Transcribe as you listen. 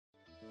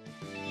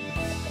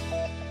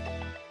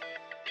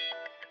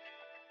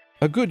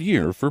A good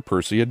year for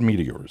Perseid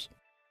Meteors.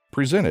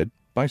 Presented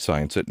by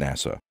Science at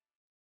NASA.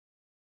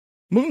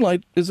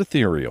 Moonlight is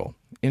ethereal,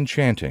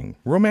 enchanting,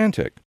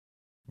 romantic.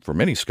 For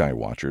many sky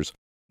watchers,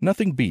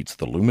 nothing beats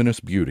the luminous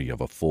beauty of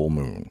a full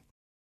moon.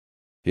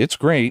 It's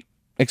great,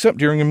 except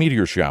during a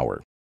meteor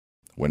shower.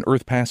 When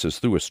Earth passes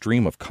through a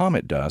stream of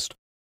comet dust,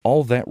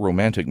 all that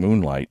romantic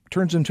moonlight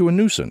turns into a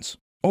nuisance,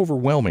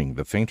 overwhelming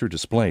the fainter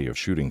display of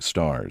shooting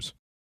stars.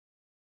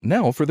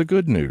 Now for the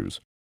good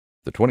news.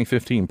 The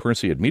 2015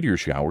 Perseid Meteor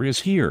Shower is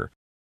here,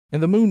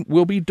 and the moon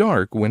will be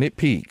dark when it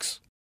peaks.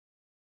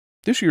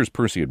 This year's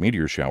Perseid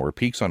Meteor Shower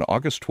peaks on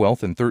August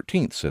 12th and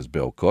 13th, says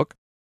Bill Cook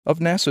of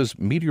NASA's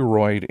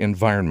Meteoroid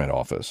Environment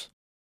Office.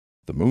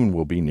 The moon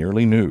will be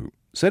nearly new,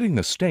 setting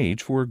the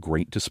stage for a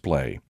great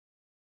display.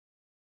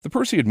 The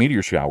Perseid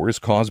Meteor Shower is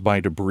caused by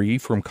debris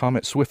from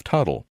Comet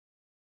SwiftTuttle.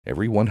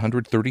 Every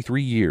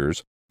 133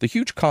 years, the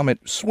huge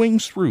comet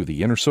swings through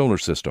the inner solar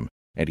system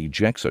and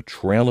ejects a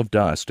trail of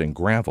dust and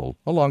gravel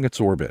along its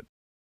orbit.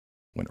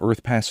 When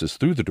Earth passes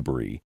through the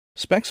debris,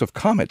 specks of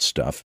comet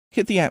stuff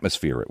hit the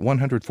atmosphere at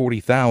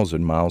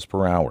 140,000 miles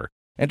per hour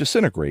and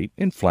disintegrate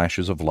in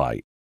flashes of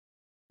light.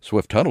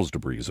 SwiftTuttle's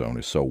debris zone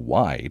is so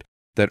wide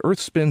that Earth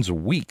spends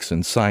weeks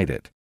inside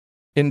it.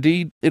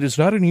 Indeed, it is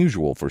not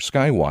unusual for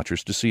sky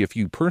watchers to see a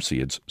few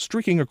Perseids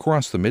streaking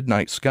across the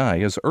midnight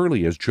sky as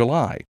early as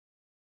July.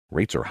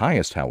 Rates are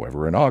highest,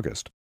 however, in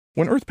August,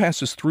 when Earth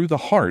passes through the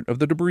heart of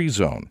the debris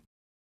zone.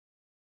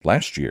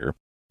 Last year,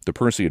 the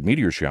Perseid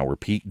meteor shower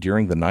peaked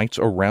during the nights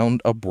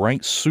around a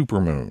bright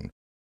supermoon.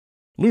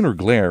 Lunar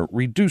glare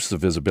reduced the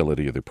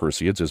visibility of the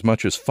Perseids as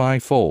much as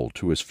fivefold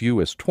to as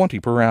few as 20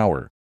 per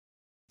hour.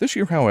 This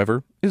year,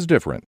 however, is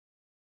different.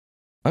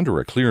 Under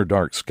a clear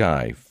dark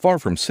sky, far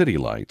from city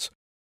lights,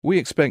 we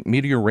expect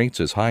meteor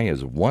rates as high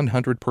as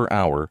 100 per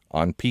hour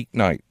on peak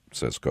night,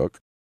 says Cook.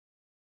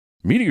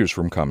 Meteors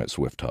from Comet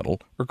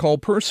SwiftTuttle are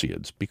called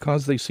Perseids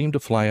because they seem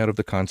to fly out of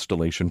the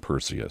constellation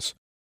Perseus.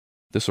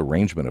 This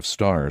arrangement of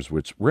stars,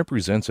 which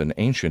represents an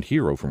ancient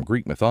hero from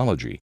Greek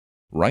mythology,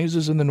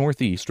 rises in the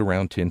northeast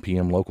around 10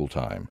 p.m. local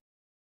time.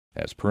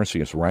 As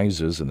Perseus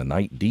rises and the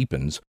night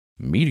deepens,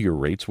 meteor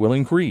rates will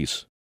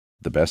increase.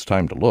 The best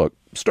time to look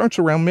starts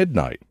around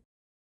midnight.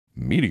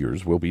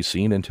 Meteors will be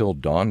seen until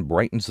dawn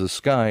brightens the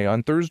sky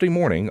on Thursday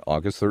morning,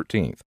 August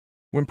 13th,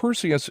 when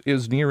Perseus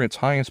is near its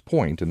highest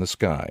point in the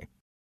sky.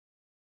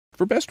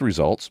 For best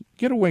results,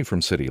 get away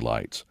from city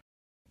lights.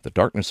 The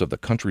darkness of the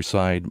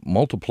countryside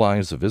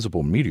multiplies the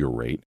visible meteor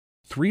rate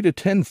 3 to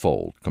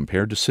 10-fold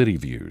compared to city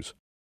views.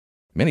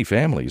 Many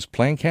families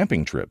plan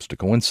camping trips to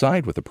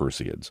coincide with the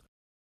Perseids.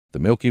 The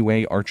Milky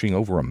Way arching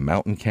over a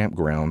mountain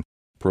campground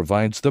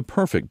provides the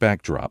perfect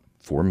backdrop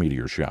for a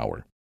meteor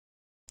shower.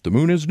 The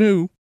moon is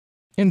new.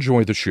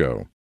 Enjoy the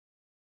show.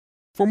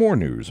 For more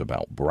news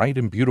about bright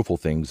and beautiful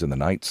things in the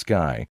night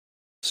sky,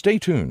 stay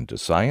tuned to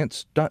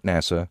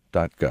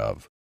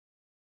science.nasa.gov.